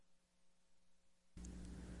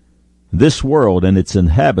This world and its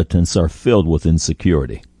inhabitants are filled with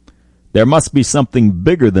insecurity. There must be something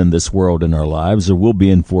bigger than this world in our lives, or we'll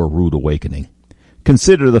be in for a rude awakening.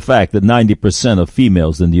 Consider the fact that 90% of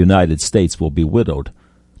females in the United States will be widowed.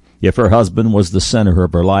 If her husband was the center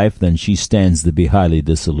of her life, then she stands to be highly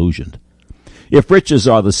disillusioned. If riches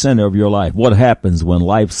are the center of your life, what happens when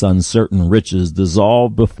life's uncertain riches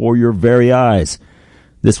dissolve before your very eyes?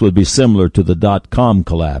 This would be similar to the dot-com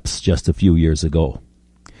collapse just a few years ago.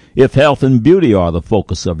 If health and beauty are the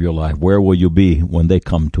focus of your life, where will you be when they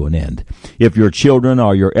come to an end? If your children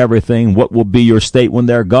are your everything, what will be your state when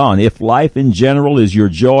they're gone? If life in general is your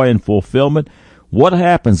joy and fulfillment, what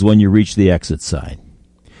happens when you reach the exit sign?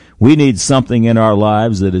 We need something in our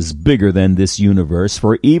lives that is bigger than this universe,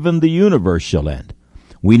 for even the universe shall end.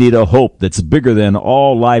 We need a hope that's bigger than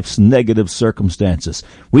all life's negative circumstances.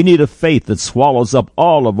 We need a faith that swallows up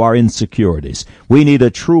all of our insecurities. We need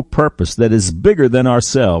a true purpose that is bigger than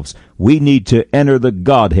ourselves. We need to enter the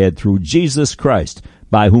Godhead through Jesus Christ,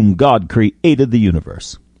 by whom God created the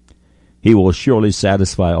universe. He will surely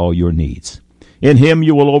satisfy all your needs. In him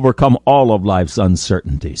you will overcome all of life's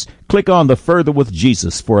uncertainties. Click on the Further with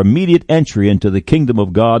Jesus for immediate entry into the kingdom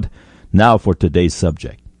of God. Now for today's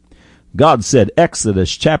subject. God said,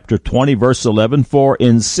 Exodus chapter 20, verse 11, "For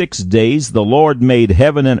in 6 days the Lord made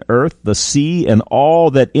heaven and earth, the sea, and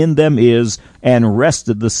all that in them is, and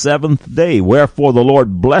rested the seventh day. Wherefore the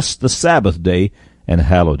Lord blessed the Sabbath day and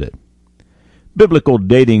hallowed it." Biblical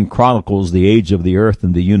dating chronicles the age of the earth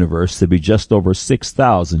and the universe to be just over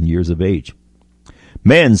 6,000 years of age.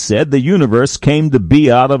 Man said the universe came to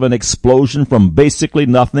be out of an explosion from basically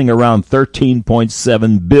nothing around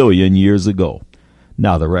 13.7 billion years ago.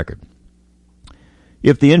 Now the record.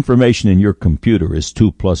 If the information in your computer is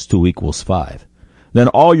 2 plus 2 equals 5, then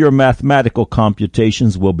all your mathematical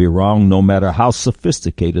computations will be wrong no matter how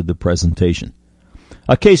sophisticated the presentation.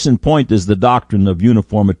 A case in point is the doctrine of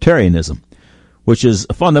uniformitarianism, which is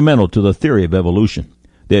fundamental to the theory of evolution.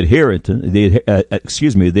 The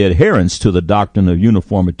adherents to the doctrine of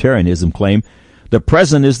uniformitarianism claim the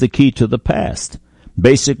present is the key to the past.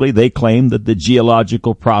 Basically, they claim that the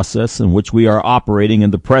geological process in which we are operating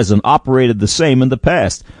in the present operated the same in the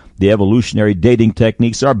past. The evolutionary dating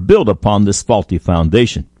techniques are built upon this faulty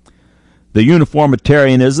foundation. The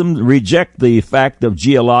uniformitarianism reject the fact of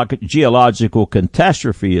geological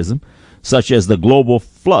catastrophism, such as the global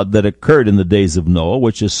flood that occurred in the days of Noah,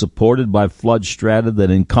 which is supported by flood strata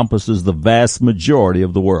that encompasses the vast majority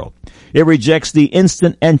of the world. It rejects the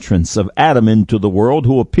instant entrance of Adam into the world,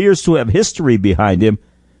 who appears to have history behind him,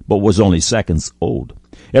 but was only seconds old.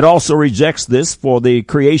 It also rejects this for the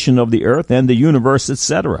creation of the earth and the universe,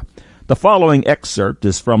 etc. The following excerpt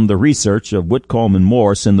is from the research of Whitcomb and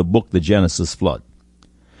Morse in the book The Genesis Flood.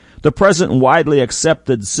 The present widely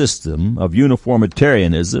accepted system of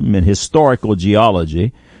uniformitarianism in historical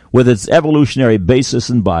geology, with its evolutionary basis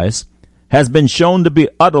and bias, has been shown to be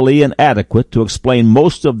utterly inadequate to explain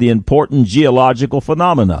most of the important geological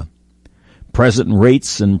phenomena. Present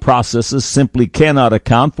rates and processes simply cannot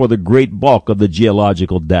account for the great bulk of the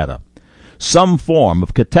geological data. Some form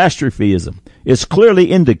of catastrophism is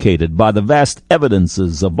clearly indicated by the vast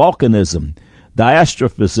evidences of volcanism,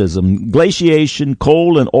 diastrophism, glaciation,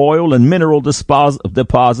 coal and oil and mineral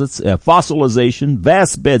deposits, fossilization,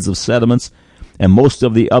 vast beds of sediments, and most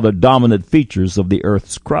of the other dominant features of the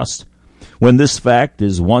Earth's crust. When this fact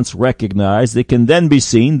is once recognized, it can then be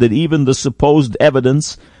seen that even the supposed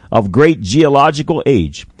evidence of great geological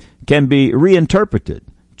age can be reinterpreted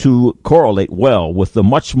to correlate well with the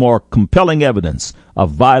much more compelling evidence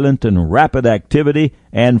of violent and rapid activity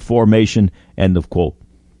and formation. End of quote.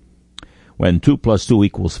 When 2 plus 2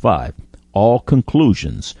 equals 5, all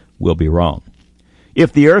conclusions will be wrong.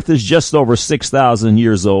 If the earth is just over 6,000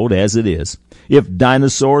 years old, as it is, if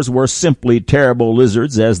dinosaurs were simply terrible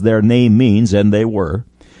lizards, as their name means, and they were,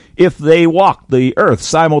 if they walked the earth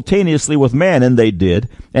simultaneously with man, and they did,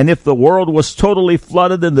 and if the world was totally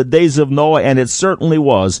flooded in the days of Noah, and it certainly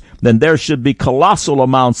was, then there should be colossal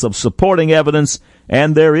amounts of supporting evidence,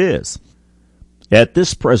 and there is. At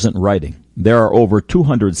this present writing, there are over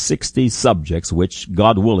 260 subjects which,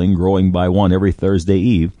 God willing, growing by one every Thursday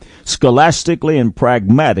eve, scholastically and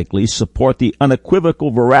pragmatically support the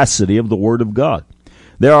unequivocal veracity of the Word of God.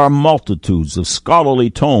 There are multitudes of scholarly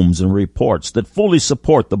tomes and reports that fully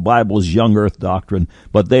support the Bible's young earth doctrine,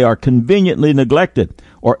 but they are conveniently neglected,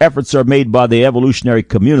 or efforts are made by the evolutionary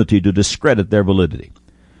community to discredit their validity.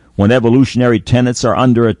 When evolutionary tenets are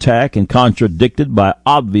under attack and contradicted by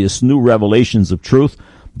obvious new revelations of truth,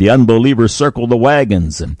 the unbelievers circle the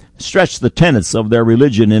wagons and stretch the tenets of their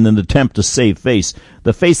religion in an attempt to save face,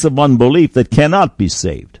 the face of unbelief that cannot be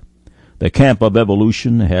saved. The camp of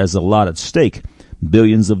evolution has a lot at stake.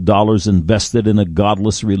 Billions of dollars invested in a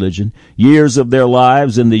godless religion, years of their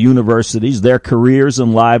lives in the universities, their careers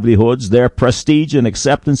and livelihoods, their prestige and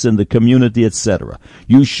acceptance in the community, etc.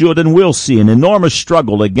 You should and will see an enormous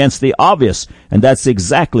struggle against the obvious, and that's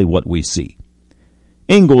exactly what we see.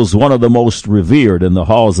 Ingalls, one of the most revered in the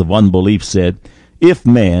halls of unbelief, said, "If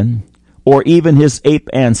man, or even his ape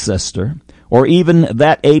ancestor, or even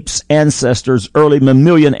that ape's ancestor's early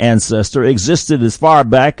mammalian ancestor existed as far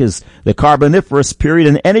back as the Carboniferous period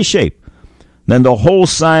in any shape, then the whole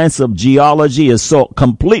science of geology is so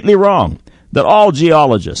completely wrong that all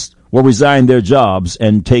geologists will resign their jobs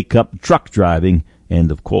and take up truck driving."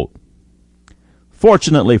 End of quote.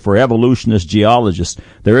 Fortunately for evolutionist geologists,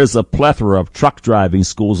 there is a plethora of truck driving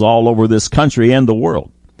schools all over this country and the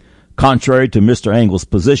world. Contrary to Mr. Engel's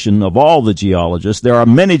position, of all the geologists, there are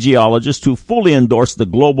many geologists who fully endorse the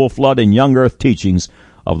global flood and young earth teachings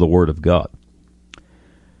of the Word of God.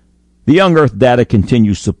 The young earth data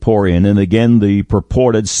continues to pour in, and again the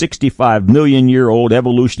purported 65 million year old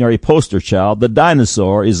evolutionary poster child, the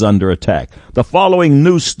dinosaur, is under attack. The following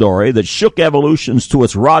news story that shook evolutions to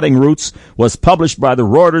its rotting roots was published by the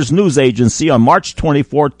Reuters news agency on March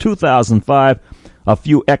 24, 2005. A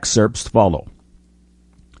few excerpts follow.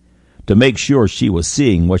 To make sure she was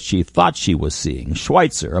seeing what she thought she was seeing,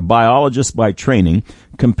 Schweitzer, a biologist by training,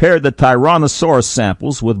 compared the Tyrannosaurus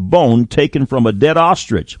samples with bone taken from a dead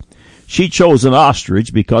ostrich. She chose an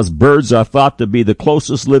ostrich because birds are thought to be the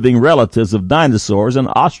closest living relatives of dinosaurs, and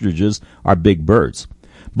ostriches are big birds.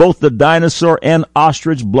 Both the dinosaur and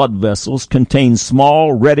ostrich blood vessels contain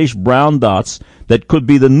small reddish-brown dots that could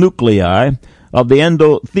be the nuclei of the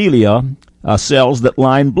endothelia cells that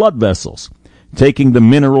line blood vessels. Taking the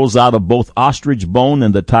minerals out of both ostrich bone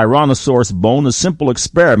and the Tyrannosaurus bone, a simple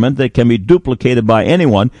experiment that can be duplicated by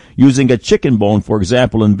anyone using a chicken bone, for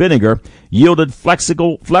example, in vinegar, yielded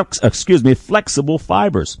flexible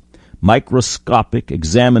fibers. Microscopic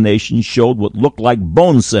examination showed what looked like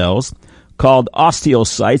bone cells called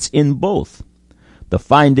osteocytes in both. The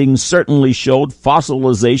findings certainly showed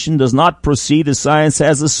fossilization does not proceed as science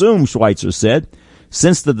has assumed, Schweitzer said.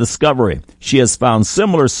 Since the discovery, she has found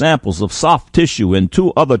similar samples of soft tissue in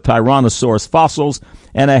two other Tyrannosaurus fossils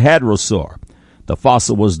and a hadrosaur. The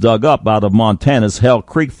fossil was dug up out of Montana's Hell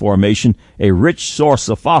Creek Formation, a rich source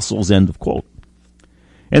of fossils, end of quote.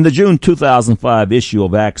 In the June 2005 issue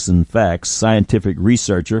of Acts and Facts, scientific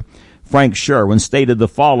researcher Frank Sherwin stated the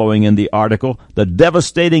following in the article, "The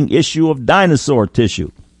Devastating Issue of Dinosaur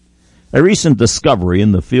Tissue." A recent discovery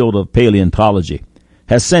in the field of paleontology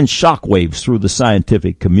has sent shockwaves through the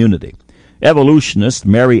scientific community. Evolutionist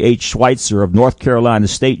Mary H. Schweitzer of North Carolina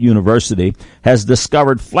State University has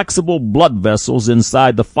discovered flexible blood vessels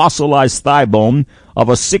inside the fossilized thigh bone of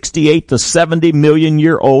a 68 to 70 million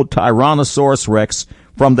year old Tyrannosaurus rex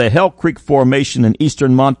from the Hell Creek Formation in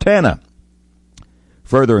eastern Montana.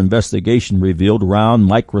 Further investigation revealed round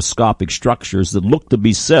microscopic structures that look to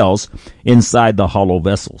be cells inside the hollow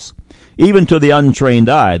vessels. Even to the untrained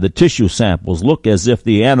eye, the tissue samples look as if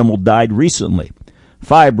the animal died recently.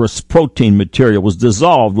 Fibrous protein material was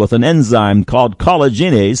dissolved with an enzyme called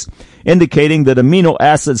collagenase, indicating that amino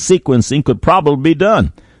acid sequencing could probably be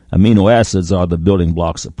done. Amino acids are the building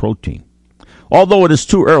blocks of protein. Although it is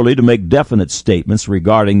too early to make definite statements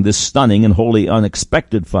regarding this stunning and wholly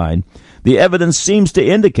unexpected find, the evidence seems to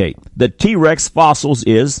indicate that T-Rex fossils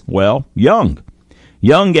is, well, young.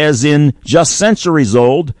 Young as in just centuries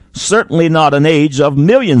old, certainly not an age of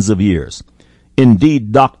millions of years.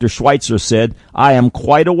 Indeed, Dr. Schweitzer said, "I am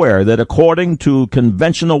quite aware that according to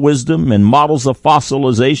conventional wisdom and models of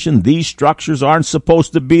fossilization, these structures aren't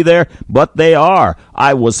supposed to be there, but they are.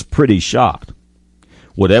 I was pretty shocked."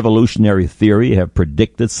 Would evolutionary theory have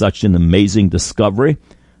predicted such an amazing discovery?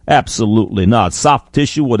 Absolutely not. Soft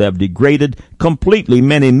tissue would have degraded completely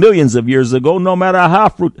many millions of years ago, no matter how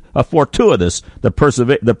fortuitous the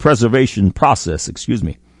preservation process.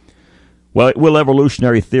 Well, will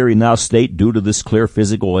evolutionary theory now state, due to this clear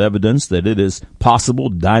physical evidence, that it is possible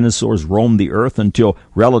dinosaurs roamed the earth until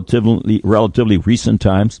relatively recent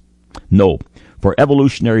times? No, for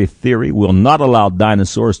evolutionary theory will not allow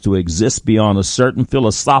dinosaurs to exist beyond a certain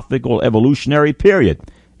philosophical evolutionary period.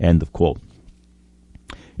 End of quote.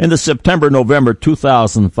 In the September-November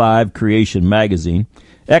 2005 Creation magazine,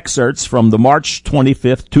 excerpts from the March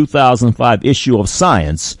 25, 2005 issue of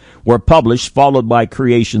Science were published, followed by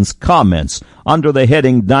Creation's comments. Under the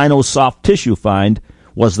heading Dino Soft Tissue Find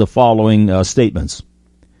was the following statements.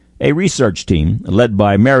 A research team led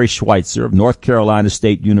by Mary Schweitzer of North Carolina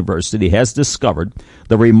State University has discovered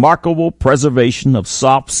the remarkable preservation of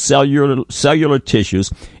soft cellular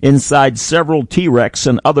tissues inside several T-Rex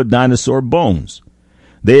and other dinosaur bones.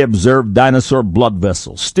 They observed dinosaur blood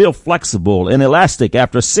vessels, still flexible and elastic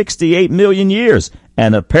after 68 million years,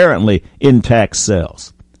 and apparently intact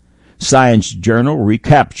cells. Science Journal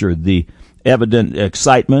recaptured the evident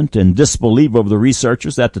excitement and disbelief of the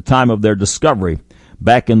researchers at the time of their discovery.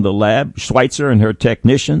 Back in the lab, Schweitzer and her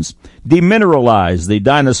technicians demineralized the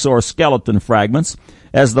dinosaur skeleton fragments.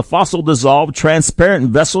 As the fossil dissolved, transparent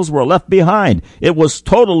vessels were left behind. It was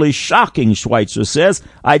totally shocking, Schweitzer says.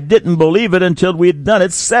 I didn't believe it until we'd done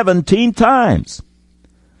it 17 times.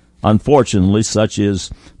 Unfortunately, such is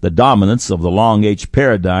the dominance of the long-H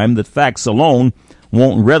paradigm that facts alone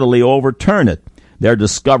won't readily overturn it. Their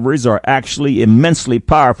discoveries are actually immensely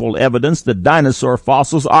powerful evidence that dinosaur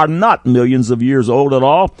fossils are not millions of years old at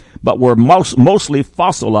all, but were mostly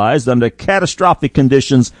fossilized under catastrophic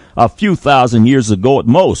conditions a few thousand years ago at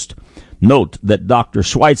most. Note that Dr.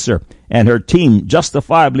 Schweitzer and her team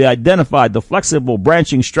justifiably identified the flexible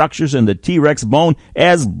branching structures in the T-Rex bone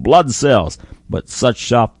as blood cells, but such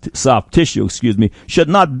soft tissue, should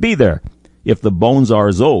not be there if the bones are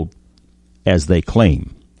as old as they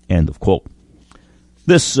claim. End of quote.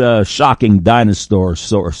 This shocking dinosaur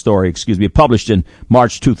story, published in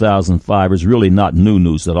March 2005 is really not new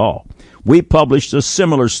news at all. We published a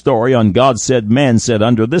similar story on God Said, Man Said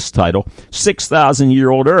under this title,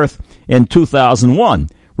 6,000-Year-Old Earth, in 2001,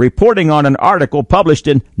 reporting on an article published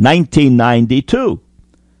in 1992.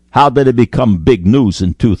 How did it become big news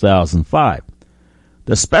in 2005?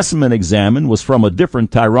 The specimen examined was from a different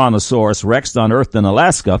Tyrannosaurus rex unearthed in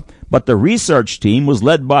Alaska, but the research team was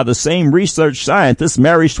led by the same research scientist,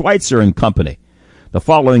 Mary Schweitzer and Company. The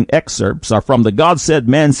following excerpts are from the God Said,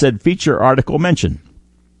 Man Said feature article mentioned.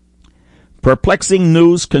 Perplexing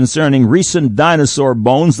news concerning recent dinosaur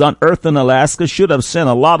bones unearthed in Alaska should have sent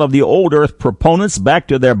a lot of the old Earth proponents back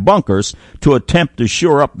to their bunkers to attempt to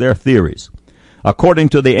shore up their theories. According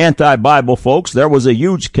to the anti-Bible folks, there was a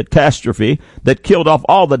huge catastrophe that killed off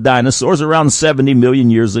all the dinosaurs around 70 million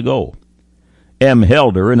years ago. M.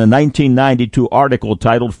 Helder, in a 1992 article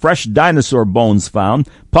titled Fresh Dinosaur Bones Found,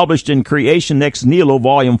 published in Creation Ex Nihilo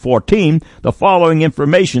Volume 14, the following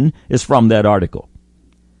information is from that article.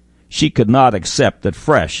 She could not accept that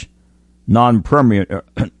fresh,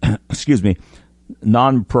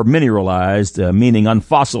 non-permineralized, meaning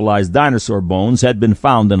unfossilized dinosaur bones had been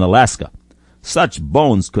found in Alaska. Such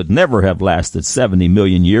bones could never have lasted 70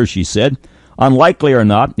 million years, she said. Unlikely or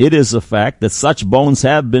not, it is a fact that such bones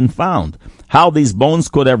have been found. How these bones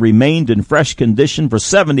could have remained in fresh condition for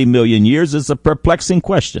 70 million years is a perplexing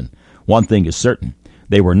question. One thing is certain.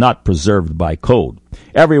 They were not preserved by code.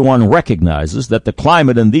 Everyone recognizes that the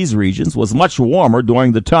climate in these regions was much warmer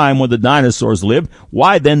during the time when the dinosaurs lived.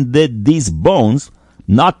 Why then did these bones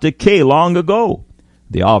not decay long ago?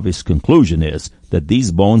 The obvious conclusion is that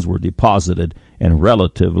these bones were deposited in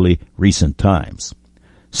relatively recent times.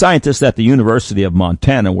 Scientists at the University of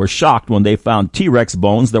Montana were shocked when they found T-Rex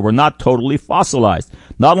bones that were not totally fossilized.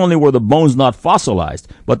 Not only were the bones not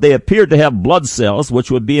fossilized, but they appeared to have blood cells,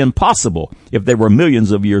 which would be impossible if they were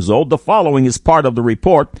millions of years old. The following is part of the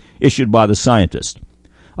report issued by the scientist.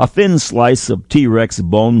 A thin slice of T-Rex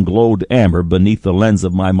bone glowed amber beneath the lens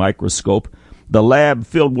of my microscope. The lab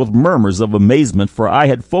filled with murmurs of amazement, for I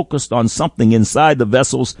had focused on something inside the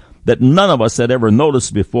vessels that none of us had ever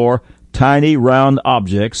noticed before. Tiny round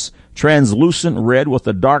objects, translucent red with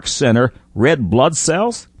a dark center, red blood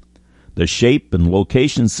cells? The shape and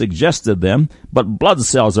location suggested them, but blood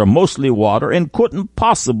cells are mostly water and couldn't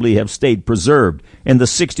possibly have stayed preserved in the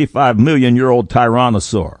 65-million-year-old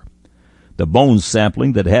Tyrannosaur. The bone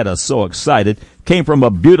sampling that had us so excited came from a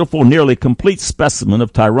beautiful, nearly complete specimen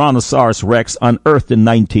of Tyrannosaurus rex unearthed in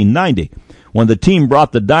 1990. When the team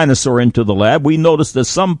brought the dinosaur into the lab, we noticed that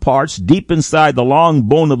some parts deep inside the long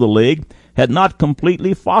bone of the leg had not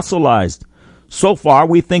completely fossilized. So far,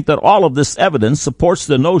 we think that all of this evidence supports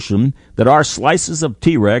the notion that our slices of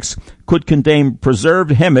T-Rex could contain preserved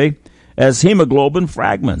heme as hemoglobin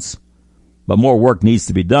fragments. But more work needs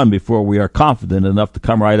to be done before we are confident enough to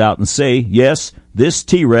come right out and say, yes, this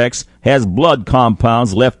T-Rex has blood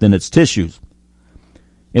compounds left in its tissues.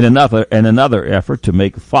 In another effort to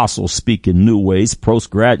make fossils speak in new ways,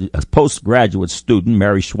 postgraduate student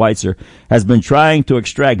Mary Schweitzer has been trying to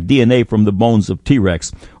extract DNA from the bones of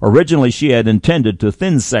T-Rex. Originally, she had intended to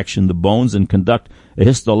thin section the bones and conduct a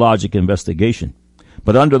histologic investigation.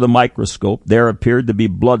 But under the microscope, there appeared to be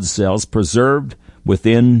blood cells preserved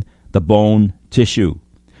within the bone tissue.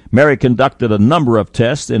 Mary conducted a number of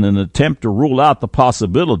tests in an attempt to rule out the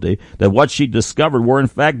possibility that what she discovered were in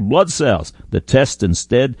fact blood cells. The test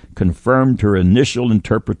instead confirmed her initial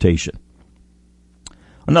interpretation.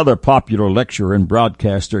 Another popular lecturer and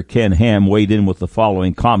broadcaster, Ken Ham, weighed in with the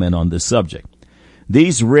following comment on this subject.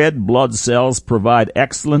 These red blood cells provide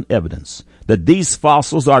excellent evidence that these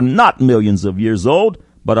fossils are not millions of years old,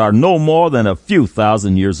 but are no more than a few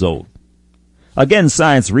thousand years old. Again,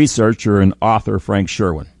 science researcher and author Frank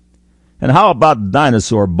Sherwin. And how about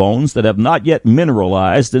dinosaur bones that have not yet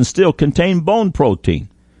mineralized and still contain bone protein?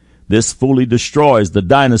 This fully destroys the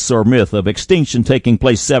dinosaur myth of extinction taking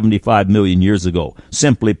place 75 million years ago.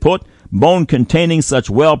 Simply put, bone containing such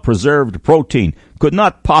well-preserved protein could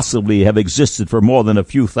not possibly have existed for more than a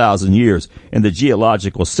few thousand years in the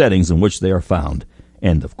geological settings in which they are found.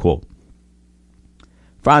 End of quote.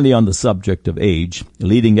 Finally, on the subject of age,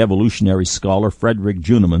 leading evolutionary scholar Frederick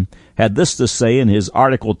Juneman had this to say in his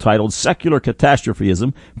article titled Secular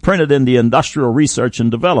Catastrophism, printed in the Industrial Research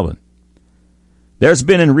and Development. There's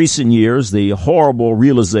been in recent years the horrible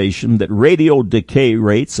realization that radio decay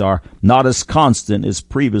rates are not as constant as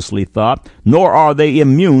previously thought, nor are they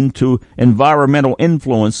immune to environmental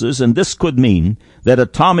influences, and this could mean that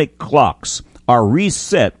atomic clocks are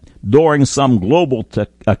reset during some global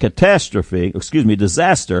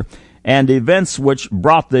disaster, and events which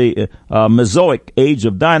brought the Mesozoic age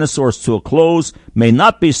of dinosaurs to a close may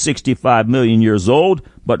not be 65 million years old,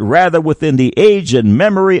 but rather within the age and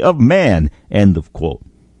memory of man. End of quote.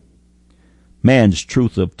 Man's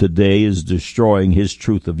truth of today is destroying his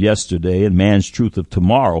truth of yesterday, and man's truth of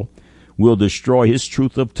tomorrow will destroy his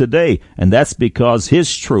truth of today, and that's because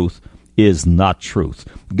his truth is not truth.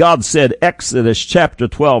 God said, Exodus chapter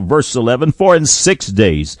 12, verse 11, For in 6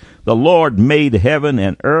 days the Lord made heaven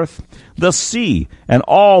and earth, the sea, and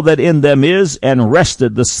all that in them is, and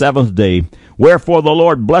rested the seventh day. Wherefore the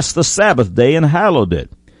Lord blessed the Sabbath day and hallowed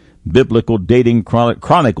it. Biblical dating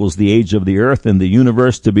chronicles the age of the earth and the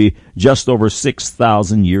universe to be just over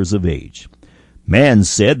 6,000 years of age. Man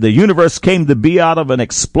said the universe came to be out of an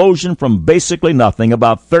explosion from basically nothing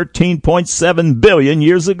about 13.7 billion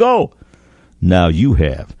years ago. Now you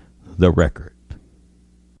have the record.